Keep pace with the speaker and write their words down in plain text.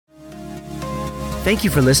Thank you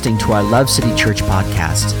for listening to our Love City Church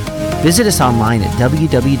podcast. Visit us online at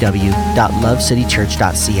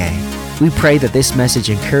www.lovecitychurch.ca. We pray that this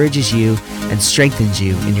message encourages you and strengthens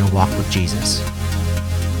you in your walk with Jesus.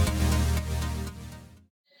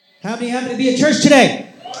 How many happen to be at church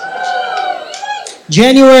today?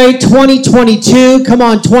 January 2022. Come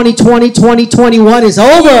on, 2020, 2021 is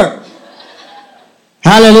over.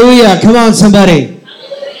 Hallelujah. Come on, somebody.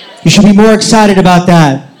 You should be more excited about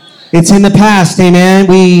that. It's in the past, amen.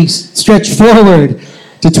 We stretch forward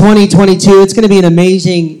to 2022. It's going to be an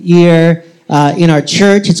amazing year in our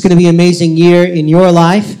church. It's going to be an amazing year in your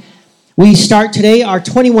life. We start today our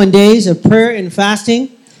 21 days of prayer and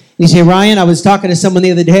fasting. You say, Ryan, I was talking to someone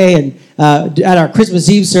the other day and at our Christmas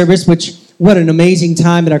Eve service, which what an amazing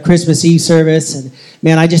time at our Christmas Eve service. And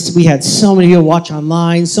man, we had so many people watch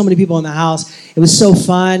online, so many people in the house. It was so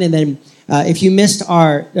fun. And then if you missed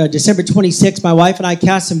our December 26th, my wife and I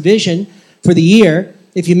cast some vision for the year.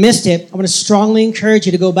 If you missed it, I want to strongly encourage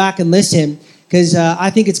you to go back and listen because I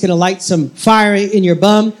think it's going to light some fire in your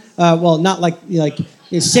bum. Well, not like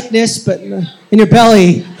your sickness, but in your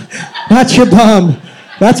belly, not your bum.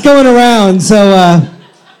 That's going around. So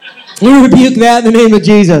we rebuke that in the name of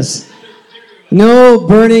Jesus. No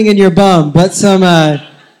burning in your bum, but some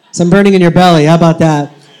burning in your belly. How about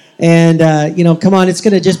that? And, come on, it's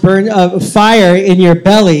going to just burn fire in your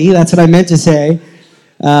belly. That's what I meant to say.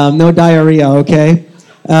 No diarrhea, okay?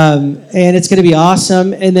 And it's going to be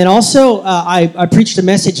awesome. And then also, I preached a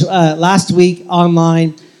message last week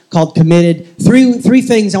online called Committed. Three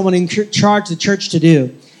things I want to charge the church to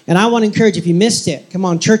do. And I want to encourage, if you missed it, come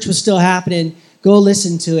on, church was still happening. Go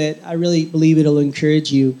listen to it. I really believe it'll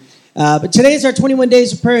encourage you. But today is our 21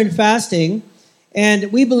 days of prayer and fasting.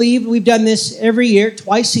 And we believe we've done this every year,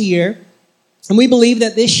 twice a year. And we believe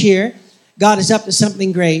that this year, God is up to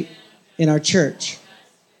something great in our church.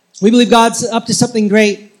 We believe God's up to something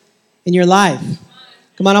great in your life.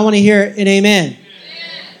 Come on, I want to hear an amen. I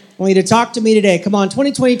want you to talk to me today. Come on,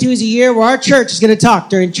 2022 is a year where our church is going to talk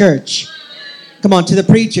during church. Come on, to the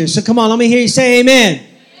preachers. So come on, let me hear you say amen.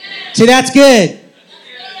 See, that's good.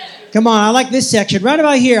 Come on, I like this section. Right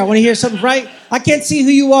about here, I want to hear something right. I can't see who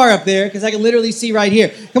you are up there because I can literally see right here.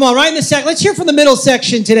 Come on, right in the section. Let's hear from the middle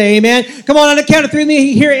section today, amen. Come on the count of three,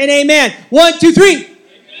 me hear an amen. 1, 2, 3. Amen.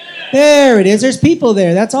 There it is. There's people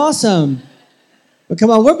there. That's awesome. But come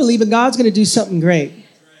on, we're believing God's going to do something great.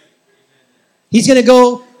 He's going to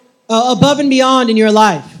go above and beyond in your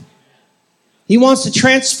life. He wants to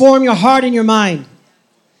transform your heart and your mind.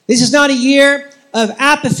 This is not a year of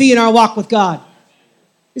apathy in our walk with God.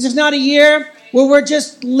 This is not a year where we're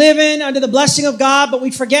just living under the blessing of God, but we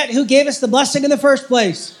forget who gave us the blessing in the first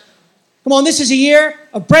place. Come on, this is a year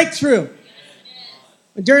of breakthrough.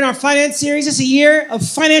 During our finance series, this is a year of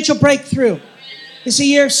financial breakthrough. This is a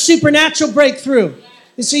year of supernatural breakthrough.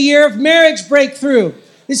 This is a year of marriage breakthrough.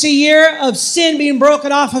 This is a year of sin being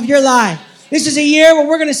broken off of your life. This is a year where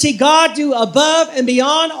we're going to see God do above and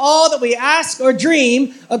beyond all that we ask or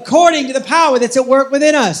dream according to the power that's at work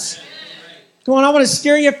within us. Come on, I want to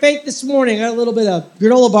stir your faith this morning. I got a little bit of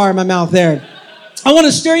granola bar in my mouth there. I want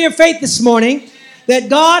to stir your faith this morning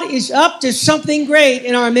that God is up to something great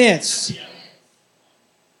in our midst.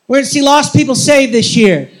 We're going to see lost people saved this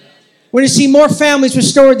year. We're going to see more families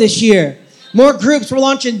restored this year. More groups. We're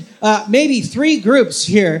launching maybe 3 groups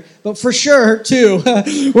here, but for sure 2.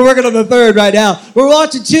 We're working on the 3rd right now. We're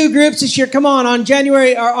launching 2 groups this year. Come on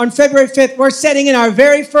February 5th, we're setting in our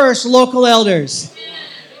very first local elders.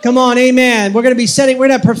 Come on, amen. We're going to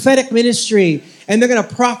have prophetic ministry, and they're going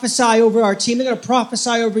to prophesy over our team. They're going to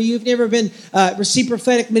prophesy over you. If you've never been receive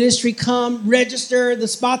prophetic ministry, come, register. The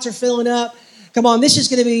spots are filling up. Come on, this is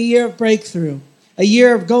going to be a year of breakthrough, a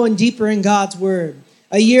year of going deeper in God's word,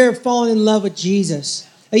 a year of falling in love with Jesus,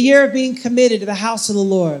 a year of being committed to the house of the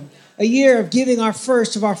Lord, a year of giving our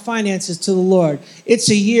first of our finances to the Lord. It's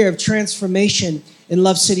a year of transformation in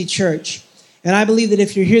Love City Church. And I believe that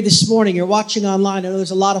if you're here this morning, you're watching online. I know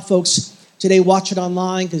there's a lot of folks today watching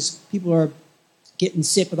online because people are getting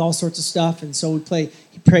sick with all sorts of stuff. And so we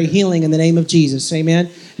pray healing in the name of Jesus.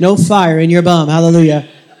 Amen. No fire in your bum. Hallelujah.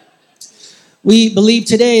 We believe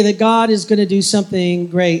today that God is going to do something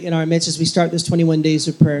great in our midst as we start this 21 days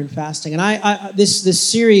of prayer and fasting. And this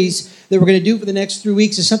series that we're going to do for the next 3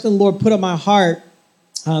 weeks is something the Lord put on my heart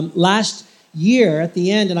last year at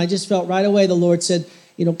the end. And I just felt right away the Lord said,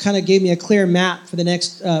 kind of gave me a clear map for the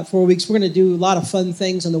next 4 weeks. We're going to do a lot of fun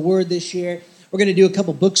things on the Word this year. We're going to do a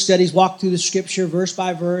couple book studies, walk through the scripture verse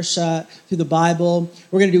by verse through the Bible.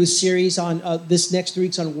 We're going to do a series on this next 3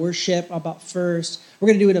 weeks on worship about first. We're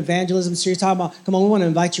going to do an evangelism series talking about, come on, we want to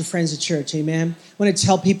invite your friends to church, amen. We want to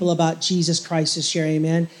tell people about Jesus Christ this year,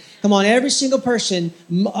 amen. Come on, every single person,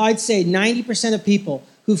 I'd say 90% of people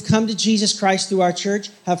who've come to Jesus Christ through our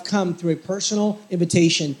church have come through a personal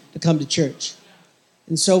invitation to come to church.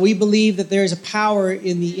 And so we believe that there is a power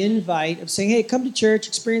in the invite of saying, hey, come to church,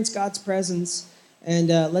 experience God's presence, and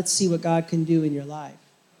let's see what God can do in your life.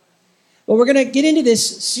 Well, we're going to get into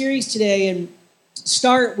this series today and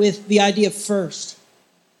start with the idea of first.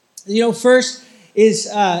 You know, first is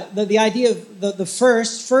the idea of the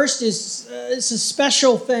first. First is it's a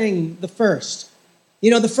special thing, the first.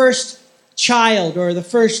 You know, the first child or the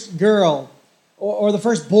first girl or the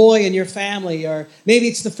first boy in your family, or maybe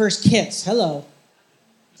it's the first kiss. Hello.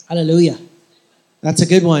 Hallelujah. That's a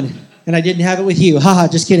good one. And I didn't have it with you. Haha,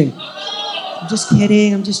 just kidding. I'm just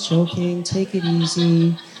kidding. I'm just joking. Take it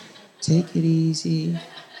easy. Take it easy.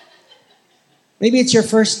 Maybe it's your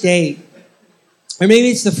first date. Or maybe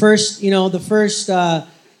it's the first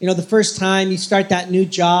time you start that new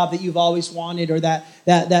job that you've always wanted, or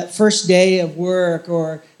that first day of work,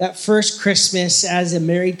 or that first Christmas as a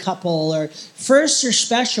married couple, or firsts are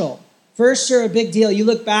special. Firsts are a big deal. You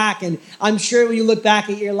look back, and I'm sure when you look back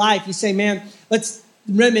at your life, you say, man, let's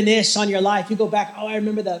reminisce on your life. You go back, I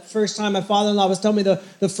remember the first time my father-in-law was telling me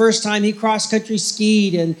the first time he cross-country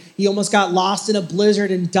skied, and he almost got lost in a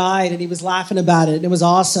blizzard and died, and he was laughing about it, and it was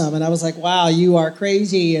awesome. And I was like, wow, you are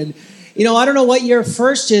crazy. And, you know, I don't know what your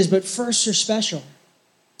first is, but firsts are special.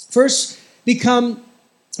 Firsts become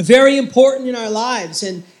very important in our lives.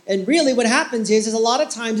 And really what happens is a lot of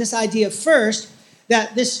times this idea of first,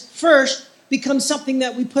 that this first becomes something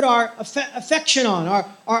that we put our affection on,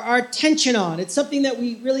 our attention on. It's something that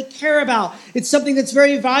we really care about. It's something that's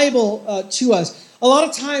very valuable to us. A lot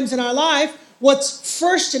of times in our life, what's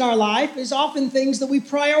first in our life is often things that we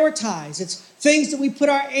prioritize. It's things that we put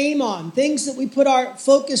our aim on, things that we put our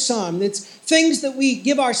focus on. It's things that we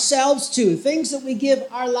give ourselves to, things that we give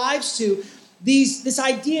our lives to. This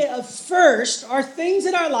idea of first are things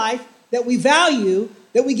in our life that we value,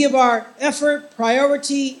 that we give our effort,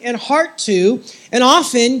 priority, and heart to, and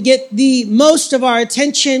often get the most of our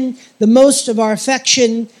attention, the most of our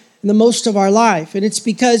affection, and the most of our life. And it's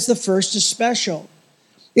because the first is special.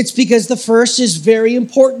 It's because the first is very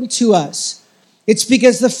important to us. It's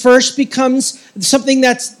because the first becomes something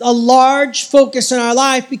that's a large focus in our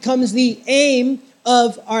life, becomes the aim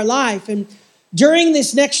of our life. And during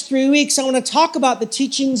this next 3 weeks, I want to talk about the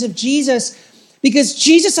teachings of Jesus, because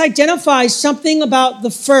Jesus identifies something about the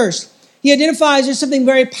first. He identifies there's something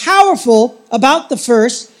very powerful about the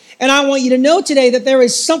first. And I want you to know today that there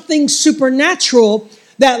is something supernatural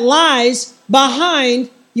that lies behind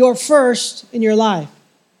your first in your life.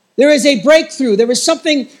 There is a breakthrough. There is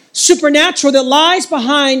something supernatural that lies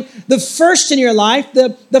behind the first in your life,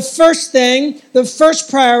 the first thing, the first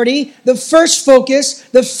priority, the first focus,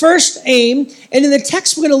 the first aim. And in the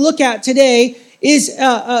text we're going to look at today is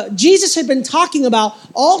Jesus had been talking about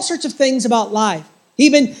all sorts of things about life.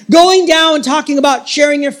 He'd been going down and talking about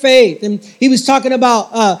sharing your faith. And he was talking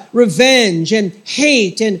about revenge and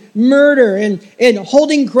hate and murder and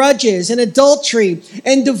holding grudges and adultery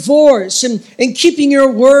and divorce and keeping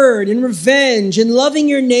your word and revenge and loving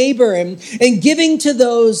your neighbor and giving to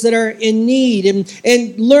those that are in need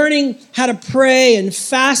and learning how to pray and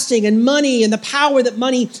fasting and money and the power that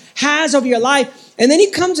money has over your life. And then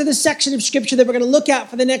he comes to this section of scripture that we're going to look at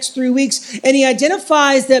for the next 3 weeks, and he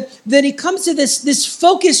identifies that he comes to this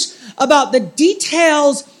focus about the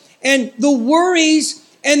details and the worries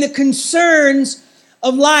and the concerns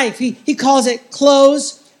of life. He calls it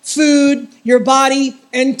clothes, food, your body,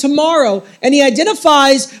 and tomorrow. And he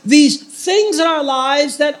identifies these things in our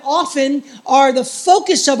lives that often are the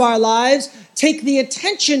focus of our lives, take the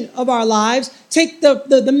attention of our lives, take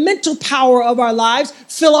the mental power of our lives,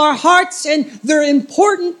 fill our hearts, and they're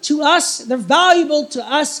important to us, they're valuable to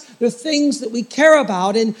us, they're things that we care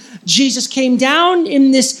about. And Jesus came down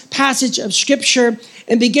in this passage of Scripture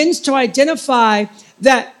and begins to identify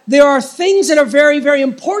that there are things that are very, very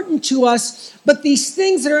important to us, but these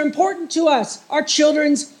things that are important to us, our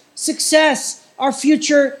children's success, our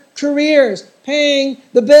future careers, paying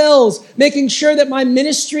the bills, making sure that my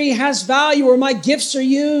ministry has value or my gifts are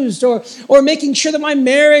used, or making sure that my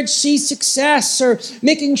marriage sees success, or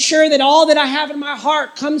making sure that all that I have in my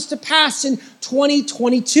heart comes to pass in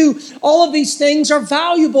 2022. All of these things are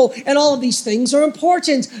valuable, and all of these things are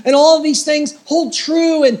important, and all of these things hold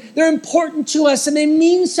true, and they're important to us, and they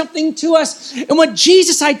mean something to us. And what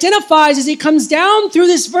Jesus identifies as he comes down through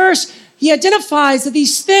this verse, he identifies that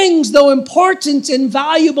these things, though important and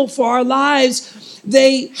valuable for our lives,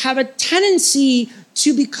 they have a tendency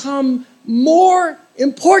to become more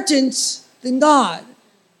important than God.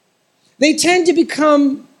 They tend to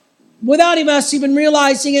become, without us even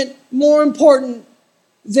realizing it, more important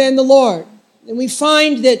than the Lord. And we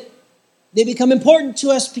find that they become important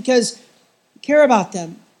to us because we care about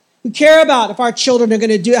them. We care about if our children are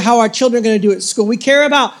going to do how our children are going to do at school. We care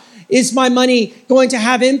about, is my money going to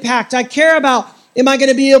have impact? I care about, am I going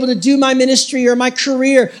to be able to do my ministry or my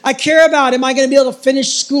career? I care about, am I going to be able to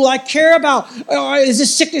finish school? I care about, is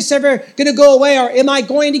this sickness ever going to go away? Or am I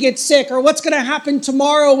going to get sick? Or what's going to happen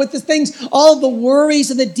tomorrow with the things, all the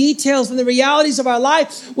worries and the details and the realities of our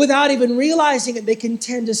life without even realizing it? They can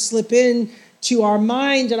tend to slip in to our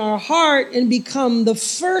mind and our heart and become the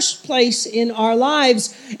first place in our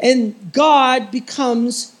lives, and God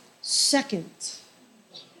becomes second.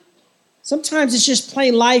 Sometimes it's just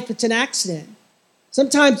plain life, it's an accident.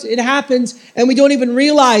 Sometimes it happens and we don't even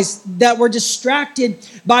realize that we're distracted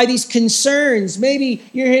by these concerns. Maybe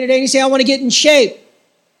you're here today and you say, I want to get in shape.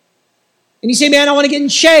 And you say, man, I want to get in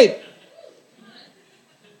shape.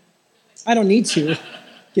 I don't need to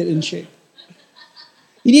get in shape.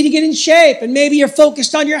 You need to get in shape, and maybe you're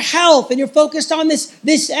focused on your health, and you're focused on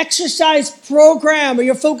this exercise program, or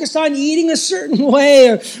you're focused on eating a certain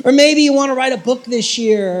way, or maybe you want to write a book this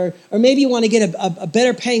year, or maybe you want to get a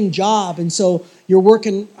better paying job, and so you're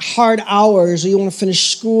working hard hours, or you want to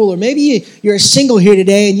finish school, or maybe you're a single here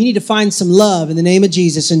today, and you need to find some love in the name of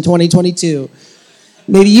Jesus in 2022.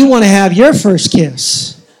 Maybe you want to have your first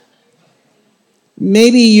kiss.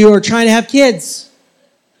 Maybe you're trying to have kids.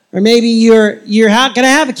 Or maybe you're going to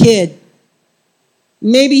have a kid.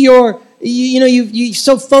 Maybe you're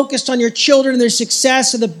so focused on your children and their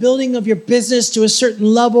success or the building of your business to a certain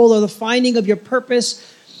level or the finding of your purpose.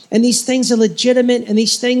 And these things are legitimate and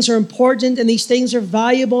these things are important and these things are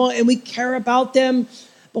valuable and we care about them.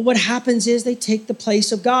 But what happens is they take the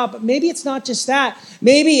place of God. But maybe it's not just that.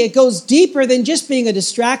 Maybe it goes deeper than just being a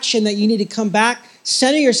distraction that you need to come back,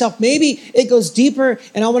 center yourself. Maybe it goes deeper,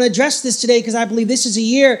 and I want to address this today because I believe this is a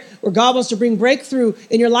year where God wants to bring breakthrough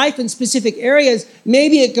in your life in specific areas.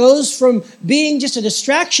 Maybe it goes from being just a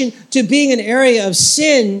distraction to being an area of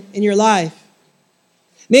sin in your life.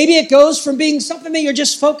 Maybe it goes from being something that you're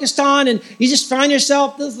just focused on and you just find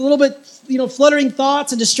yourself a little bit, fluttering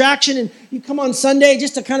thoughts and distraction, and you come on Sunday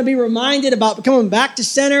just to kind of be reminded about coming back to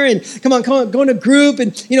center and come on, going to group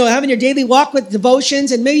and, having your daily walk with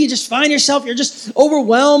devotions, and maybe you just find yourself, you're just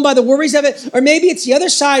overwhelmed by the worries of it. Or maybe it's the other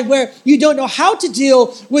side where you don't know how to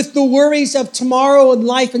deal with the worries of tomorrow and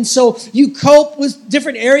life, and so you cope with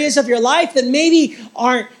different areas of your life that maybe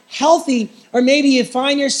aren't healthy. Or maybe you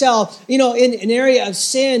find yourself, in an area of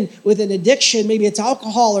sin with an addiction. Maybe it's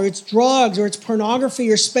alcohol or it's drugs or it's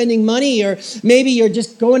pornography or spending money. Or maybe you're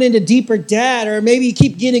just going into deeper debt. Or maybe you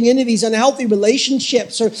keep getting into these unhealthy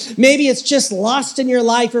relationships. Or maybe it's just lust in your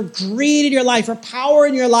life or greed in your life or power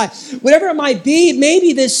in your life. Whatever it might be,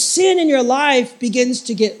 maybe this sin in your life begins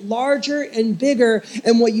to get larger and bigger.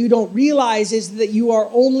 And what you don't realize is that you are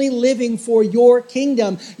only living for your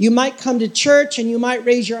kingdom. You might come to church and you might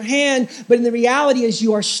raise your hand, but the reality is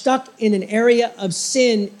you are stuck in an area of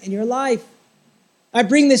sin in your life. I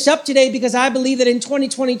bring this up today because I believe that in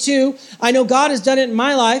 2022, I know God has done it in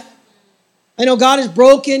my life. I know God has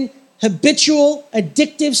broken habitual,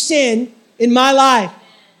 addictive sin in my life.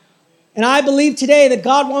 And I believe today that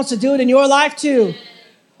God wants to do it in your life too.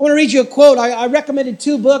 I want to read you a quote. I recommended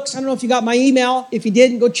 2 books. I don't know if you got my email. If you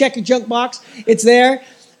didn't, go check your junk box. It's there.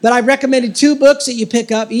 But I recommended 2 books that you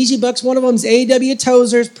pick up, easy books. One of them is A.W.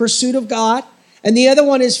 Tozer's Pursuit of God. And the other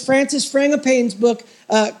one is Francis Frangipane's book.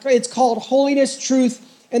 It's called Holiness, Truth,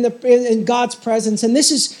 and God's Presence. And this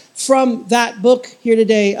is from that book here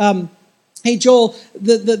today. Hey, Joel,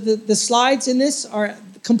 the slides in this are a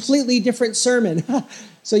completely different sermon.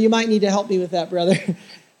 So you might need to help me with that, brother.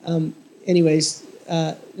 Anyways,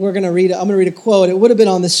 we're going to read. I'm going to read a quote. It would have been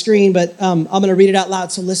on the screen, but I'm going to read it out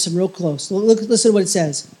loud. So listen real close. Listen to what it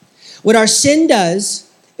says. What our sin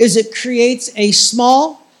does is it creates a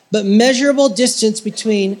small but measurable distance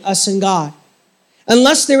between us and God.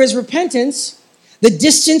 Unless there is repentance, the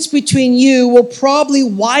distance between you will probably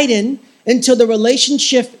widen until the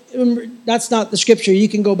relationship. That's not the scripture. You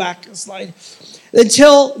can go back a slide.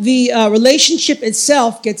 Until the relationship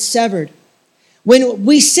itself gets severed. When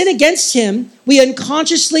we sin against him, we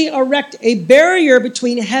unconsciously erect a barrier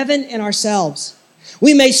between heaven and ourselves.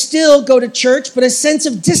 We may still go to church, but a sense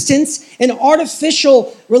of distance and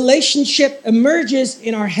artificial relationship emerges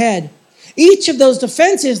in our head. Each of those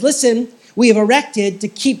defenses, we have erected to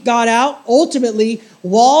keep God out, ultimately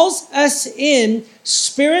walls us in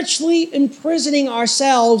spiritually imprisoning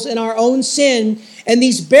ourselves in our own sin, and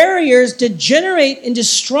these barriers degenerate into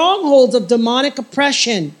strongholds of demonic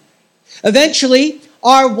oppression. Eventually,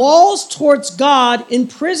 our walls towards God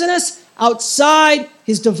imprison us outside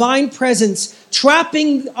his divine presence,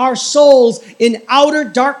 trapping our souls in outer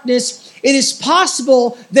darkness. It is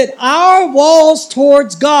possible that our walls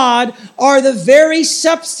towards God are the very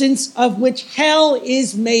substance of which hell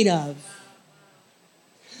is made of.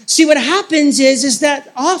 See, what happens is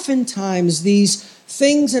that oftentimes these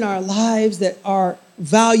things in our lives that are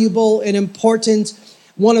valuable and important,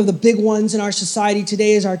 one of the big ones in our society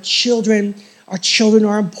today is our children. Our children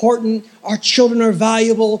are important. Our children are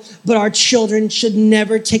valuable, but our children should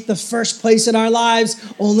never take the first place in our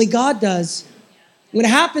lives. Only God does. What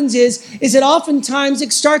happens is that oftentimes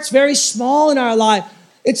it starts very small in our life.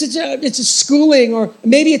 It's a schooling, or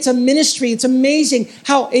maybe it's a ministry. It's amazing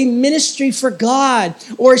how a ministry for God,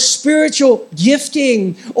 or a spiritual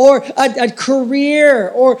gifting, or a career,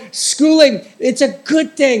 or schooling, it's a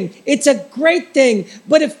good thing. It's a great thing.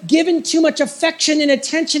 But if given too much affection and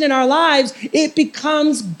attention in our lives, it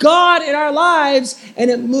becomes God in our lives,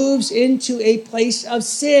 and it moves into a place of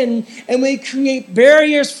sin. And we create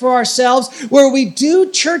barriers for ourselves where we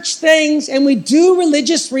do church things and we do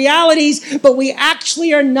religious realities, but we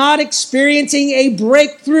actually are not experiencing a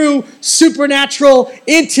breakthrough, supernatural,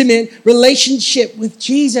 intimate relationship with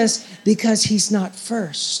Jesus because he's not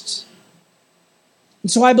first.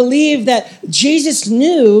 And so I believe that Jesus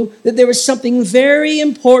knew that there was something very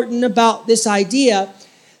important about this idea.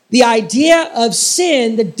 The idea of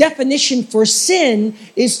sin, the definition for sin,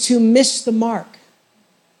 is to miss the mark.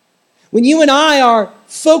 When you and I are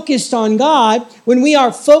focused on God, when we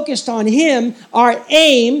are focused on him, our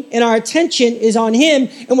aim and our attention is on him.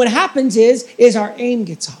 And what happens is our aim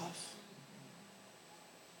gets off.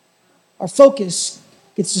 Our focus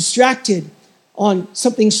gets distracted on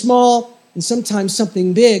something small and sometimes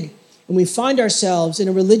something big. And we find ourselves in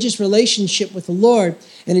a religious relationship with the Lord.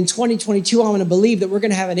 And in 2022, I want to believe that we're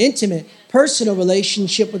going to have an intimate, personal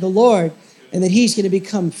relationship with the Lord, and that he's going to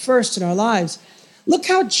become first in our lives. Look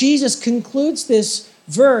how Jesus concludes this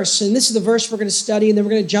verse, and this is the verse we're going to study, and then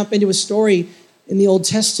we're going to jump into a story in the Old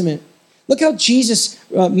Testament. Look how Jesus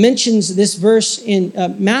mentions this verse in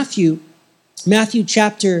Matthew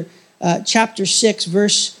chapter 6,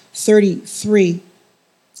 verse 33.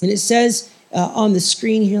 And it says on the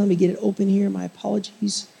screen here, let me get it open here, my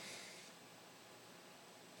apologies.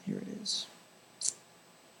 Here it is.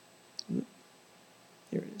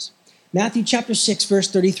 There it is. Matthew chapter 6,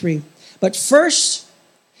 verse 33. But first,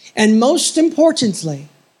 and most importantly,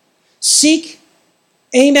 seek,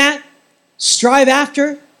 aim at, strive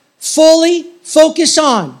after, fully focus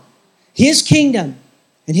on his kingdom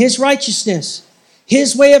and his righteousness,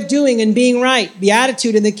 his way of doing and being right, the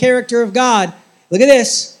attitude and the character of God. Look at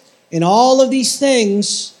this. And all of these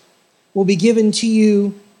things will be given to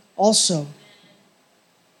you also.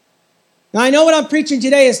 Now, I know what I'm preaching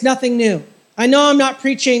today is nothing new. I know I'm not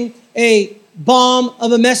preaching a bomb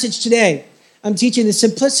of a message today. I'm teaching the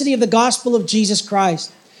simplicity of the gospel of Jesus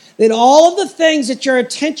Christ. That all of the things that your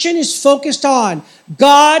attention is focused on,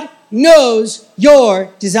 God knows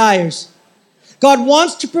your desires. God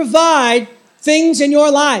wants to provide things in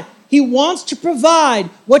your life. He wants to provide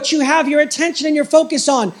what you have your attention and your focus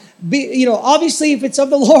on. Obviously, if it's of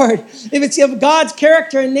the Lord, if it's of God's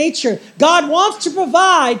character and nature, God wants to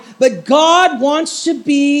provide, but God wants to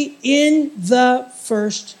be in the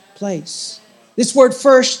first place. This word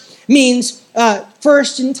first means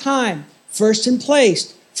first in time, first in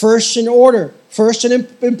place, first in order, first in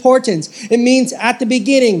importance. It means at the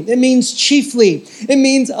beginning. It means chiefly. It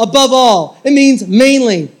means above all. It means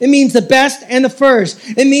mainly. It means the best and the first.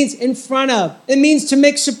 It means in front of. It means to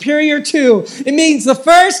make superior to. It means the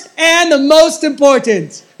first and the most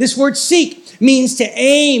important. This word seek means to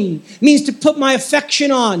aim, means to put my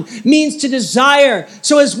affection on, means to desire.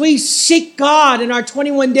 So as we seek God in our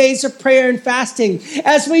 21 days of prayer and fasting,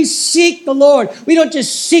 as we seek the Lord, we don't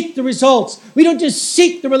just seek the results. We don't just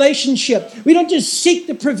seek the relationship. We don't just seek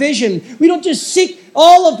the provision. We don't just seek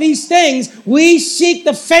all of these things. We seek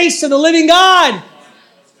the face of the living God.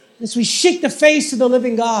 As we seek the face of the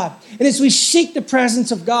living God, and as we seek the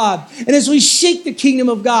presence of God, and as we seek the kingdom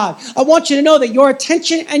of God, I want you to know that your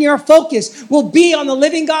attention and your focus will be on the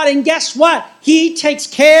living God. And guess what? He takes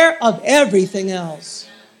care of everything else.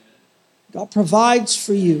 God provides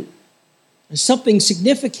for you. There's something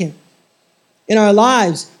significant in our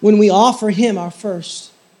lives when we offer him our first.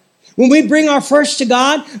 When we bring our first to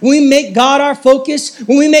God, when we make God our focus,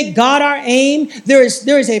 when we make God our aim, there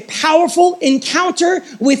is a powerful encounter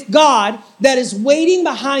with God that is waiting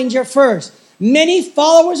behind your first. Many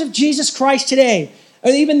followers of Jesus Christ today,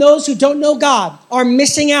 or even those who don't know God, are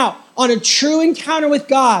missing out on a true encounter with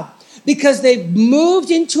God because they've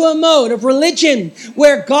moved into a mode of religion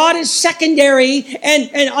where God is secondary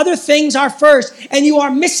and other things are first, and you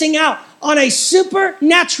are missing out on a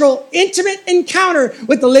supernatural, intimate encounter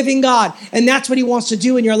with the living God. And that's what he wants to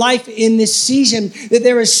do in your life in this season, that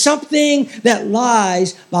there is something that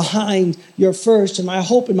lies behind your first. And my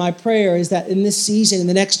hope and my prayer is that in this season, in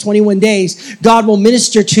the next 21 days, God will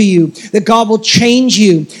minister to you, that God will change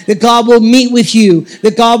you, that God will meet with you,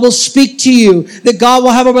 that God will speak to you, that God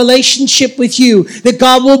will have a relationship with you, that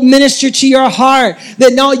God will minister to your heart,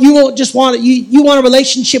 that no, you won't just want it, you want a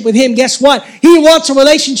relationship with him. Guess what? He wants a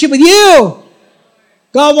relationship with you.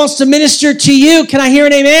 God wants to minister to you. Can I hear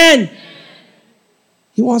an amen?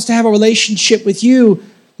 He wants to have a relationship with you.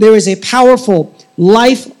 There is a powerful,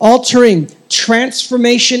 life-altering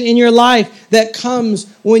transformation in your life that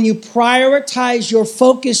comes when you prioritize your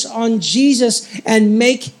focus on Jesus and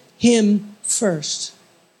make him first.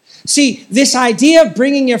 See, this idea of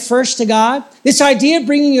bringing your first to God, this idea of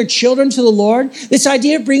bringing your children to the Lord, this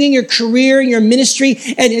idea of bringing your career and your ministry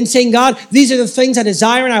and saying, God, these are the things I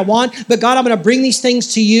desire and I want, but God, I'm going to bring these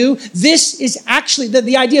things to you. This is actually,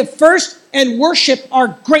 the idea of first and worship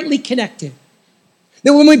are greatly connected.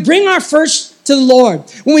 That when we bring our first to the Lord,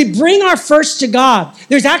 when we bring our first to God,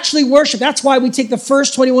 there's actually worship. That's why we take the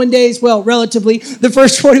first 21 days, well, relatively, the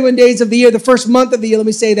first 21 days of the year, the first month of the year, let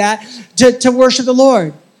me say that, to worship the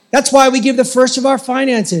Lord. That's why we give the first of our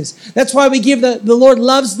finances. That's why we give the Lord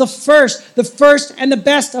loves the first and the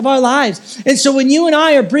best of our lives. And so when you and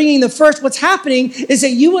I are bringing the first, what's happening is that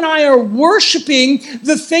you and I are worshiping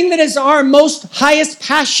the thing that is our most highest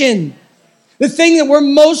passion, the thing that we're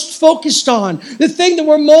most focused on, the thing that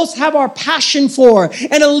we're most have our passion for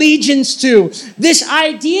and allegiance to. This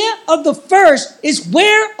idea of the first is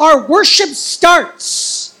where our worship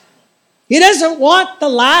starts. He doesn't want the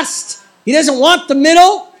last. He doesn't want the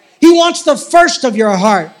middle. He wants the first of your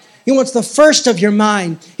heart. He wants the first of your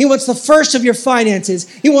mind. He wants the first of your finances.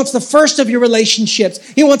 He wants the first of your relationships.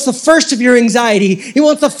 He wants the first of your anxiety. He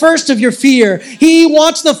wants the first of your fear. He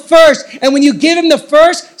wants the first. And when you give him the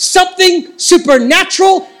first, something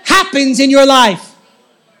supernatural happens in your life.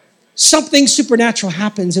 Something supernatural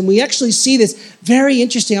happens. And we actually see this very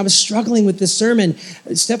interesting. I was struggling with this sermon.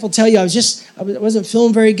 Steph will tell you, I wasn't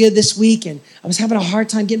feeling very good this week, and I was having a hard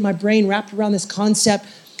time getting my brain wrapped around this concept.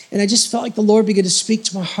 And I just felt like the Lord began to speak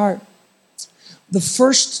to my heart. The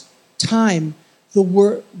first time the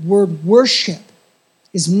word worship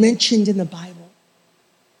is mentioned in the Bible.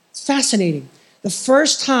 It's fascinating. The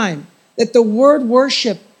first time that the word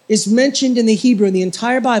worship is mentioned in the Hebrew, in the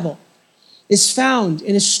entire Bible, is found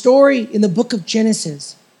in a story in the book of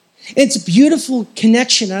Genesis. It's a beautiful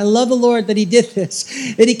connection. I love the Lord that he did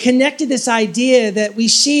this, that he connected this idea that we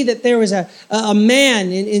see that there was a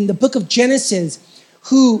man in the book of Genesis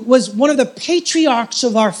who was one of the patriarchs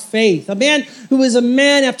of our faith, a man who was a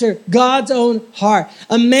man after God's own heart,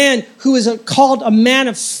 a man who is called a man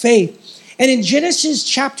of faith. And in Genesis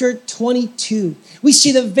chapter 22, we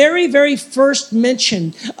see the very, very first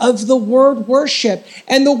mention of the word worship.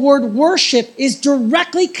 And the word worship is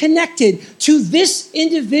directly connected to this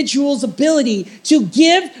individual's ability to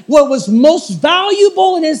give what was most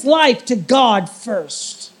valuable in his life to God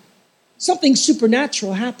first. Something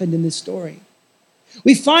supernatural happened in this story.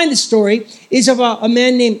 We find the story is of a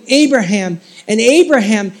man named Abraham. And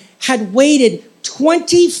Abraham had waited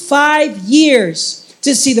 25 years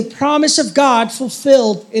to see the promise of God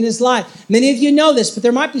fulfilled in his life. Many of you know this, but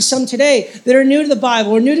there might be some today that are new to the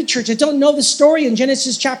Bible or new to church that don't know the story in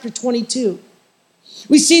Genesis chapter 22.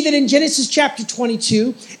 We see that in Genesis chapter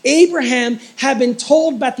 22, Abraham had been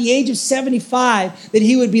told by the age of 75 that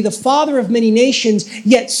he would be the father of many nations,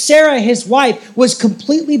 yet Sarah, his wife, was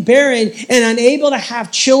completely barren and unable to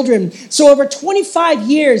have children. So over 25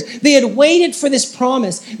 years, they had waited for this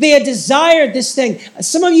promise. They had desired this thing.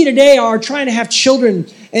 Some of you today are trying to have children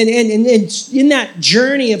and in that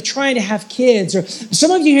journey of trying to have kids. Or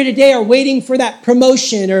some of you here today are waiting for that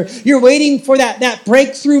promotion, or you're waiting for that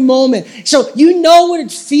breakthrough moment. So you know what it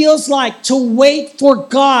feels like to wait for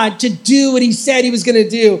God to do what he said he was going to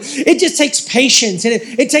do. It just takes patience and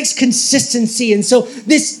it takes consistency. And so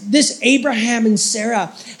this Abraham and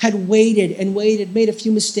Sarah had waited and waited, made a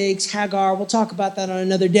few mistakes. Hagar, we'll talk about that on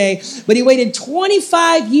another day. But he waited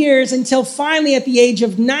 25 years until finally at the age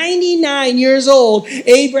of 99 years old,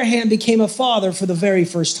 Abraham became a father for the very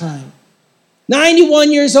first time.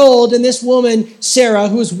 91 years old, and this woman, Sarah,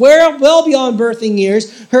 who was well beyond birthing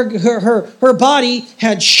years, her body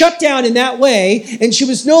had shut down in that way, and she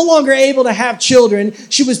was no longer able to have children.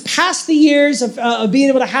 She was past the years of being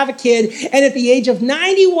able to have a kid, and at the age of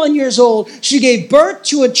 91 years old, she gave birth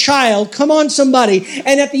to a child. Come on, somebody.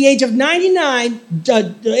 And at the age of 99,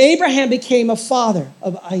 Abraham became a father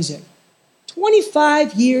of Isaac.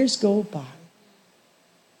 25 years go by.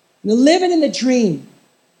 And they're living in the dream.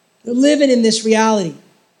 They're living in this reality.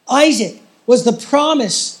 Isaac was the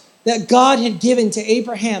promise that God had given to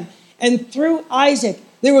Abraham. And through Isaac,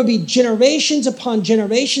 there would be generations upon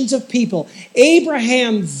generations of people.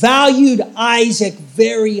 Abraham valued Isaac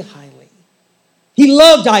very highly. He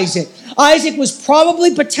loved Isaac. Isaac was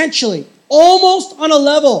probably potentially almost on a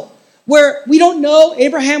level where we don't know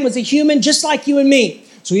Abraham was a human just like you and me.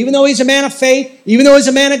 So even though he's a man of faith, even though he's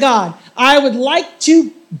a man of God, I would like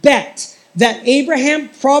to bet that Abraham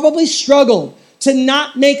probably struggled to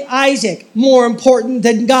not make Isaac more important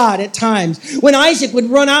than God at times. When Isaac would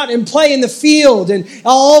run out and play in the field and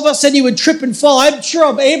all of a sudden he would trip and fall, I'm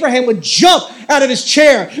sure Abraham would jump out of his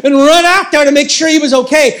chair and run out there to make sure he was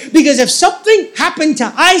okay. Because if something happened to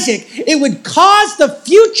Isaac, it would cause the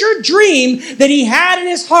future dream that he had in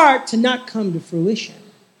his heart to not come to fruition.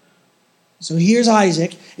 So here's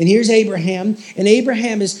Isaac, and here's Abraham, and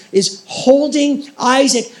Abraham is holding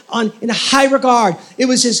Isaac in high regard. It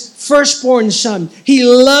was his firstborn son. He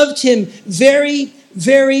loved him very,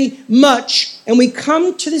 very much. And we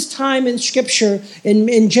come to this time in Scripture,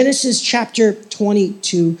 in Genesis chapter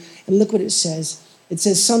 22, and look what it says. It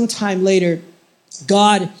says, sometime later,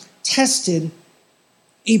 God tested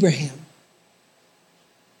Abraham.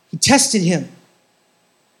 He tested him.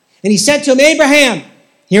 And he said to him, Abraham,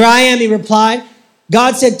 here I am, he replied.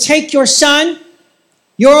 God said, take your son,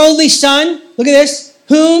 your only son, look at this,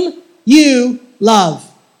 whom you love.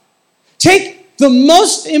 Take the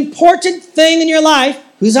most important thing in your life,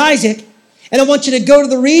 who's Isaac, and I want you to go to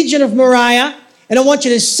the region of Moriah, and I want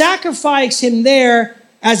you to sacrifice him there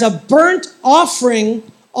as a burnt offering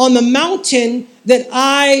on the mountain that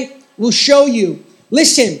I will show you.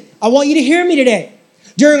 Listen, I want you to hear me today.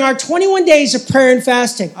 During our 21 days of prayer and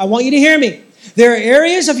fasting, I want you to hear me. There are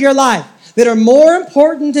areas of your life that are more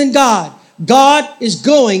important than God. God is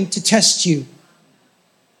going to test you.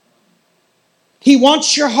 He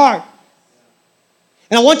wants your heart.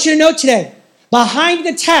 And I want you to know today, behind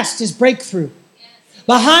the test is breakthrough.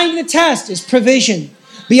 Behind the test is provision.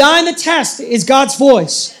 Behind the test is God's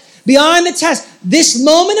voice. Behind the test, this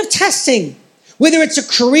moment of testing, whether it's a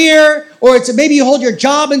career or it's maybe you hold your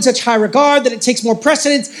job in such high regard that it takes more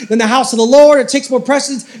precedence than the house of the Lord, or it takes more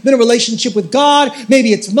precedence than a relationship with God.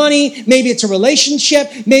 Maybe it's money. Maybe it's a relationship.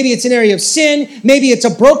 Maybe it's an area of sin. Maybe it's a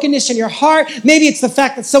brokenness in your heart. Maybe it's the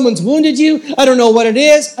fact that someone's wounded you. I don't know what it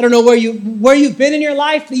is. I don't know where you've been in your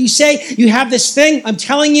life that you say you have this thing. I'm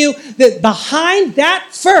telling you that behind that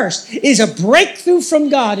first is a breakthrough from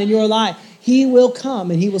God in your life. He will come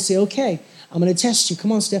and he will say, okay, I'm going to test you.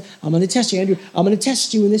 Come on, Steph. I'm going to test you, Andrew. I'm going to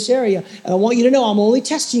test you in this area. And I want you to know I'm only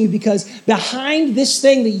testing you because behind this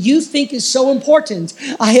thing that you think is so important,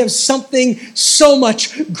 I have something so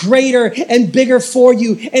much greater and bigger for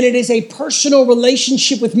you. And it is a personal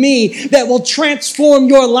relationship with me that will transform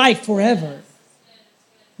your life forever.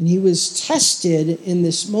 And he was tested in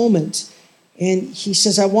this moment. And he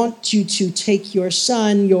says, I want you to take your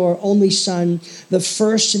son, your only son, the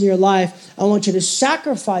first in your life. I want you to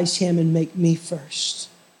sacrifice him and make me first.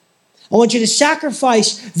 I want you to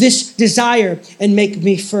sacrifice this desire and make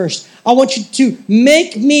me first. I want you to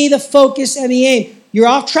make me the focus and the aim. You're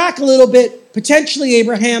off track a little bit, potentially,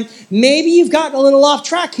 Abraham. Maybe you've gotten a little off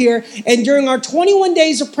track here. And during our 21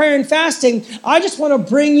 days of prayer and fasting, I just want to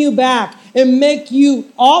bring you back and make you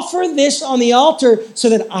offer this on the altar so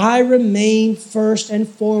that I remain first and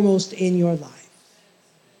foremost in your life.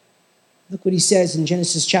 Look what he says in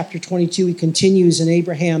Genesis chapter 22. He continues, and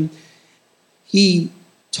Abraham, he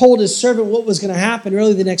told his servant what was going to happen.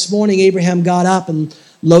 Early the next morning, Abraham got up and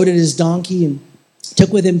loaded his donkey and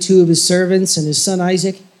took with him 2 of his servants and his son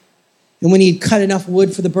Isaac. And when he had cut enough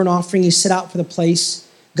wood for the burnt offering, he set out for the place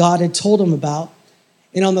God had told him about.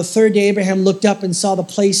 And on the 3rd day, Abraham looked up and saw the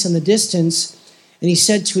place in the distance. And he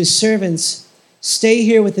said to his servants, stay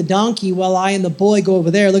here with the donkey while I and the boy go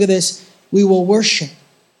over there. Look at this. We will worship.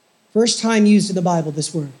 First time used in the Bible,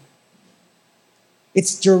 this word.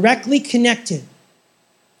 It's directly connected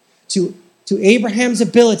to Abraham's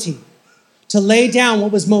ability to lay down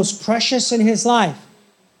what was most precious in his life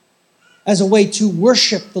as a way to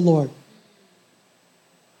worship the Lord.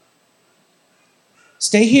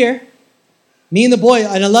 Stay here. Me and the boy,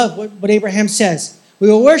 and I love what Abraham says. We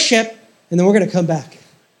will worship, and then we're going to come back.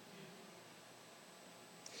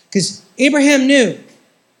 Because Abraham knew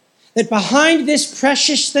that behind this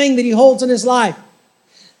precious thing that he holds in his life,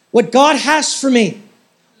 what God has for me,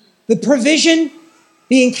 the provision,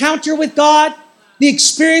 the encounter with God, the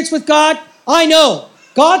experience with God, I know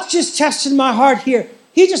God's just testing my heart here.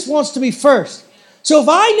 He just wants to be first. So if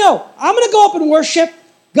I know I'm going to go up and worship,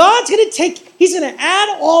 He's going to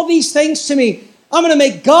add all these things to me. I'm going to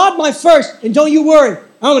make God my first. And don't you worry,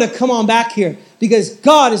 I'm going to come on back here because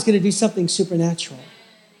God is going to do something supernatural.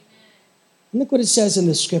 And look what it says in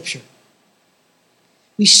the scripture.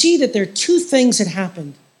 We see that there are two things that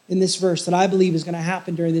happened in this verse that I believe is going to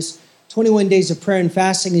happen during this 21 days of prayer and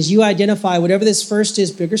fasting as you identify whatever this first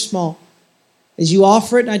is, big or small. As you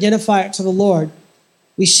offer it and identify it to the Lord,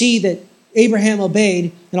 we see that Abraham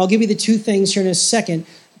obeyed, and I'll give you the two things here in a second.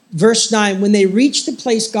 Verse 9, when they reached the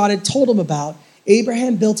place God had told him about,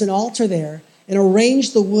 Abraham built an altar there and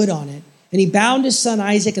arranged the wood on it. And he bound his son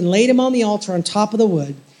Isaac and laid him on the altar on top of the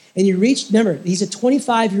wood. And he reached, remember, he's a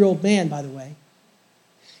 25-year-old man, by the way.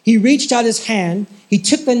 He reached out his hand. He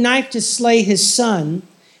took the knife to slay his son.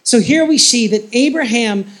 So here we see that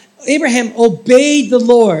Abraham obeyed the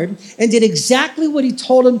Lord and did exactly what he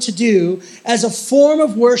told him to do as a form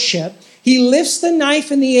of worship. He lifts the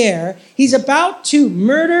knife in the air. He's about to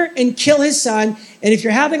murder and kill his son. And if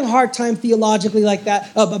you're having a hard time theologically like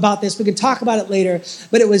that about this, we can talk about it later.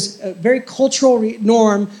 But it was a very cultural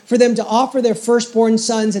norm for them to offer their firstborn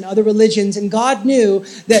sons in other religions. And God knew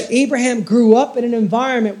that Abraham grew up in an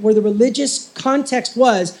environment where the religious context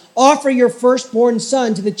was offer your firstborn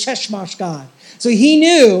son to the Cheshmash God. So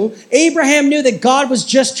Abraham knew that God was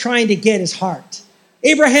just trying to get his heart.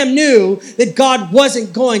 Abraham knew that God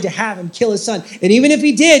wasn't going to have him kill his son. And even if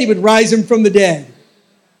he did, he would rise him from the dead.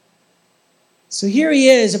 So here he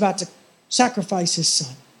is about to sacrifice his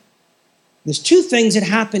son. There's two things that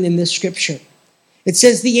happen in this scripture. It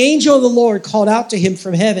says, the angel of the Lord called out to him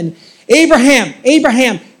from heaven, Abraham,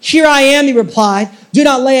 Abraham, here I am, he replied. Do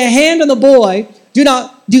not lay a hand on the boy. Do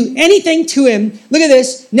not do anything to him. Look at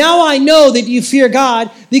this. Now I know that you fear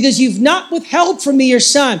God because you've not withheld from me your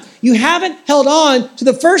son. You haven't held on to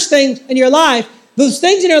the first things in your life. Those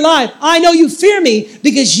things in your life, I know you fear me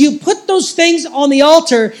because you put those things on the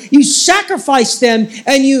altar, you sacrifice them,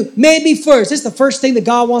 and you made me first. This is the first thing that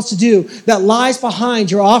God wants to do that lies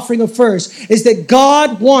behind your offering of first, is that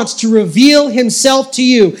God wants to reveal himself to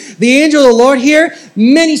you. The angel of the Lord here,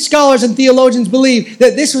 many scholars and theologians believe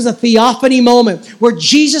that this was a theophany moment where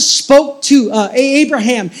Jesus spoke to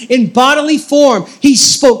Abraham in bodily form. He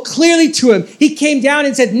spoke clearly to him. He came down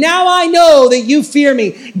and said, now I know that you fear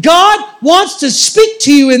me. God wants to speak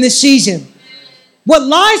to you in this season. What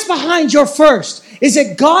lies behind your first is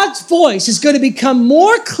that God's voice is going to become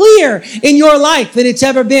more clear in your life than it's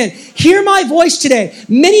ever been. Hear my voice today.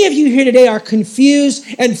 Many of you here today are confused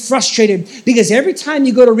and frustrated because every time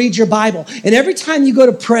you go to read your Bible and every time you go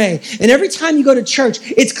to pray and every time you go to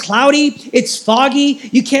church, it's cloudy, it's foggy,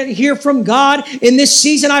 you can't hear from God. In this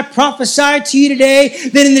season, I prophesy to you today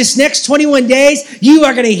that in this next 21 days, you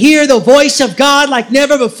are going to hear the voice of God like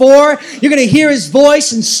never before. You're going to hear his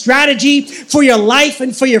voice and strategy for your life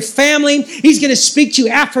and for your family. He's going to speak to you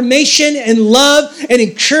affirmation and love and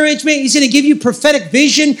encouragement. He's going to give you prophetic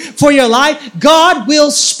vision for your life. God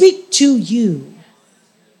will speak to you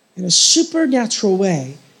in a supernatural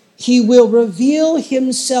way. He will reveal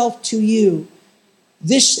himself to you.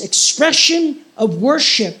 This expression of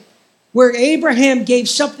worship where Abraham gave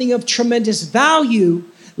something of tremendous value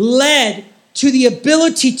led to the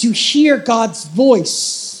ability to hear God's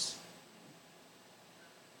voice.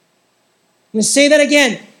 I'm going to say that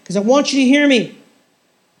again because I want you to hear me.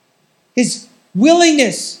 His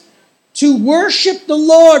willingness to worship the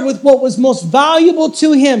Lord with what was most valuable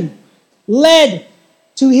to him led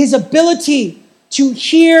to his ability to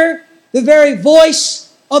hear the very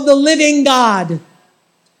voice of the living God.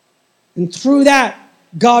 And through that,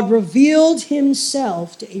 God revealed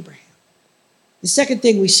himself to Abraham. The second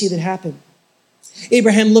thing we see that happened,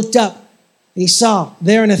 Abraham looked up and he saw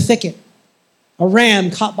there in a thicket a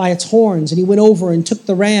ram caught by its horns, and he went over and took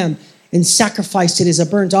the ram and sacrificed it as a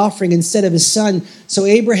burnt offering instead of his son. So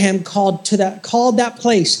Abraham called that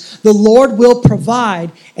place, the Lord will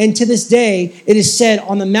provide. And to this day, it is said,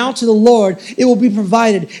 on the mount of the Lord, it will be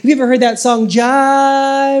provided. Have you ever heard that song,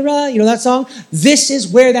 Jireh? You know that song? This is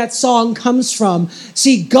where that song comes from.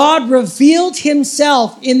 See, God revealed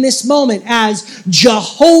himself in this moment as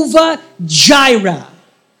Jehovah Jireh.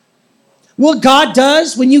 What God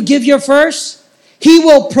does when you give your first, he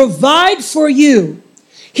will provide for you.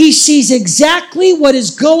 He sees exactly what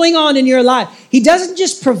is going on in your life. He doesn't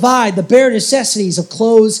just provide the bare necessities of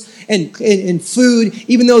clothes and food,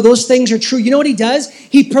 even though those things are true, you know what he does?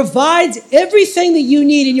 He provides everything that you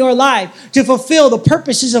need in your life to fulfill the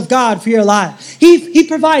purposes of God for your life. He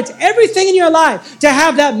provides everything in your life to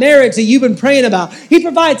have that marriage that you've been praying about. He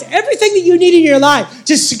provides everything that you need in your life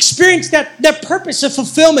to experience that purpose of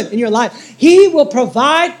fulfillment in your life. He will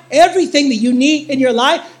provide everything that you need in your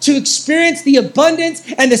life to experience the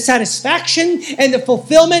abundance and the satisfaction and the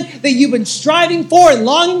fulfillment that you've been striving for and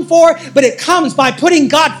longing for, but it comes by putting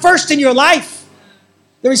God first in your life.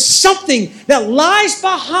 There is something that lies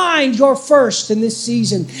behind your first in this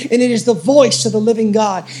season, and it is the voice of the living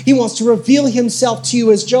God. He wants to reveal himself to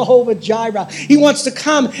you as Jehovah Jireh. He wants to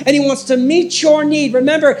come and he wants to meet your need.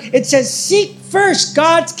 Remember, it says, seek first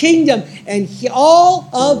God's kingdom, and all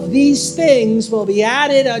of these things will be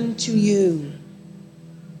added unto you.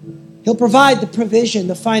 He'll provide the provision,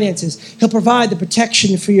 the finances. He'll provide the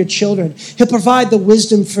protection for your children. He'll provide the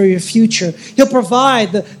wisdom for your future. He'll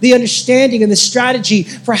provide the understanding and the strategy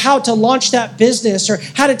for how to launch that business, or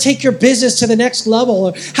how to take your business to the next level,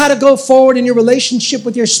 or how to go forward in your relationship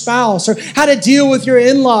with your spouse, or how to deal with your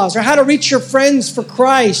in-laws, or how to reach your friends for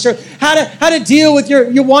Christ, or how to deal with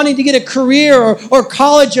your wanting to get a career or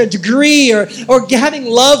college, a degree, or having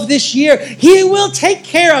love this year. He will take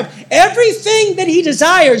care of everything that he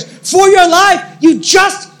desires for your life. You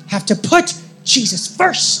just have to put Jesus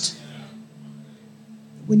first.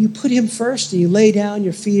 When you put him first and you lay down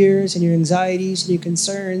your fears and your anxieties and your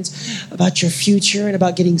concerns about your future and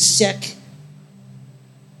about getting sick,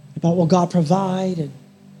 about will God provide, and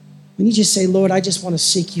when you just say, Lord, I just want to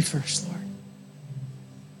seek you first, Lord.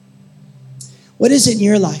 What is it in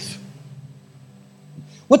your life?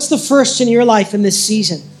 What's the first in your life in this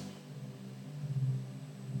season?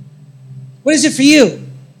 What is it for you?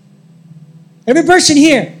 Every person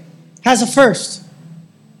here has a first.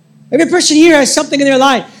 Every person here has something in their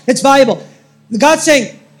life that's valuable. God's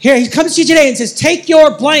saying, here, he comes to you today and says, take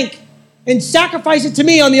your blank and sacrifice it to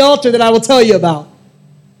me on the altar that I will tell you about.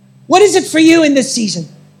 What is it for you in this season?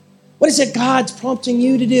 What is it God's prompting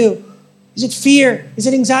you to do? Is it fear? Is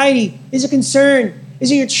it anxiety? Is it concern?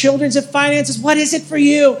 Is it your children? Is it finances? What is it for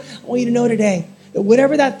you? I want you to know today that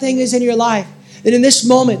whatever that thing is in your life, that in this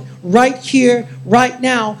moment, right here, right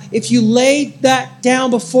now, if you lay that down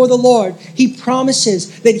before the Lord, he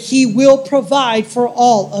promises that he will provide for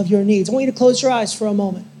all of your needs. I want you to close your eyes for a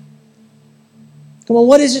moment. Come on,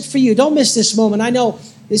 what is it for you? Don't miss this moment. I know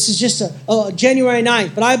this is just a January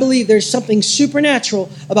 9th, but I believe there's something supernatural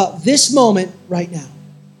about this moment right now.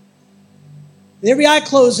 With every eye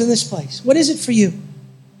closed in this place, what is it for you?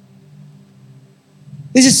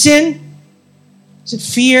 Is it sin? Is it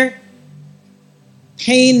fear?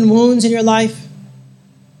 Pain and wounds in your life?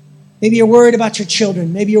 Maybe you're worried about your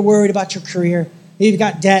children. Maybe you're worried about your career. Maybe you've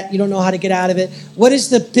got debt. You don't know how to get out of it. What is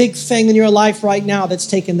the big thing in your life right now that's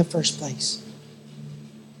taken the first place?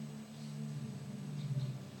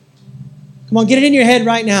 Come on, get it in your head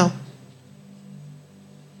right now.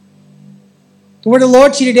 The word of the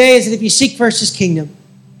Lord to you today is that if you seek first his kingdom,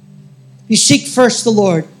 if you seek first the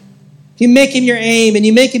Lord, if you make him your aim and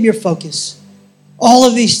you make him your focus, all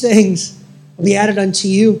of these things will be added unto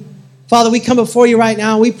you. Father, we come before you right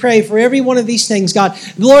now. We pray for every one of these things, God.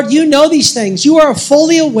 Lord, you know these things. You are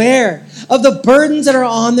fully aware of the burdens that are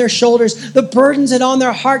on their shoulders, the burdens that are on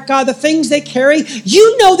their heart, God, the things they carry.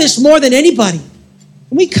 You know this more than anybody.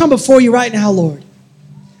 And we come before you right now, Lord.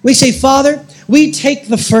 We say, Father, we take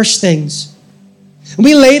the first things and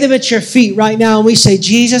we lay them at your feet right now. And we say,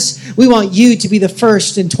 Jesus, we want you to be the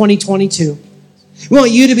first in 2022. We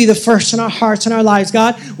want you to be the first in our hearts and our lives,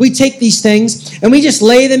 God. We take these things and we just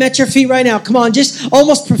lay them at your feet right now. Come on, just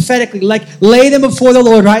almost prophetically, like lay them before the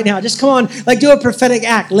Lord right now. Just come on, like do a prophetic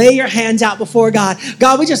act. Lay your hands out before God.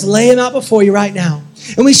 God, we just lay them out before you right now.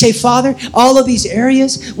 And we say, Father, all of these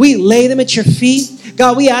areas, we lay them at your feet.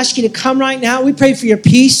 God, we ask you to come right now. We pray for your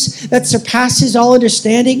peace that surpasses all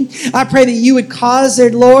understanding. I pray that you would cause,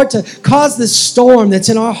 Lord, to cause the storm that's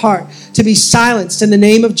in our heart to be silenced in the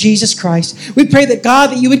name of Jesus Christ. We pray that, God,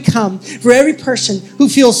 that you would come for every person who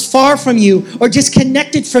feels far from you or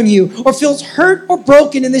disconnected from you or feels hurt or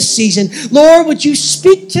broken in this season. Lord, would you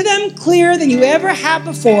speak to them clearer than you ever have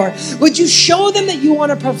before? Would you show them that you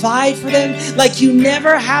want to provide for them like you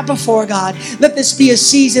never have before, God? Let this be a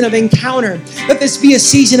season of encounter. Let this be a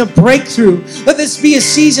season of breakthrough. Let this be a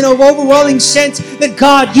season of overwhelming sense that,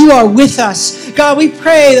 God, you are with us. God, we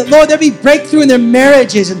pray that, Lord, there'll be breakthrough in their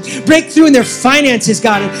marriages and breakthrough in their finances,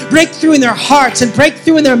 God, and breakthrough in their hearts and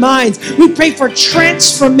breakthrough in their minds. We pray for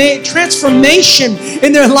transformation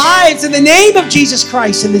in their lives in the name of Jesus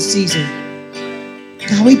Christ in this season.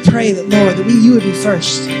 God, we pray that, Lord, that you would be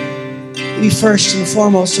first. You'd be first and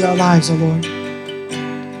foremost in our lives, oh Lord.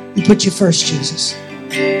 We put you first, Jesus.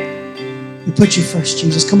 We put you first,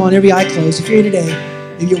 Jesus. Come on, every eye closed. If you're here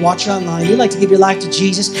today, maybe you're watching online, you'd like to give your life to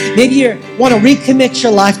Jesus. Maybe you want to recommit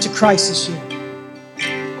your life to Christ this year.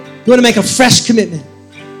 You want to make a fresh commitment.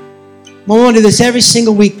 I want to do this every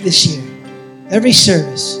single week this year. Every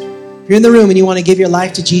service. If you're in the room and you want to give your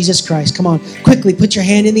life to Jesus Christ, come on, quickly put your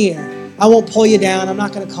hand in the air. I won't pull you down. I'm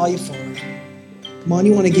not going to call you forward. Come on,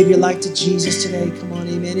 you want to give your life to Jesus today? Come on,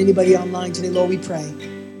 amen. Anybody online today, Lord, we pray.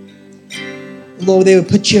 Lord, they would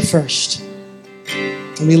put you first.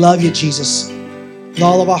 And we love you, Jesus, with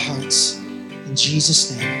all of our hearts. In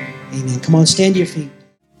Jesus' name, amen. Come on, stand to your feet.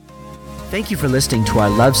 Thank you for listening to our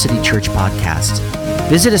Love City Church podcast.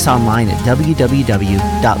 Visit us online at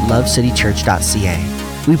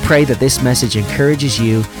www.lovecitychurch.ca. We pray that this message encourages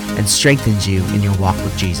you and strengthens you in your walk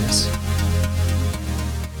with Jesus.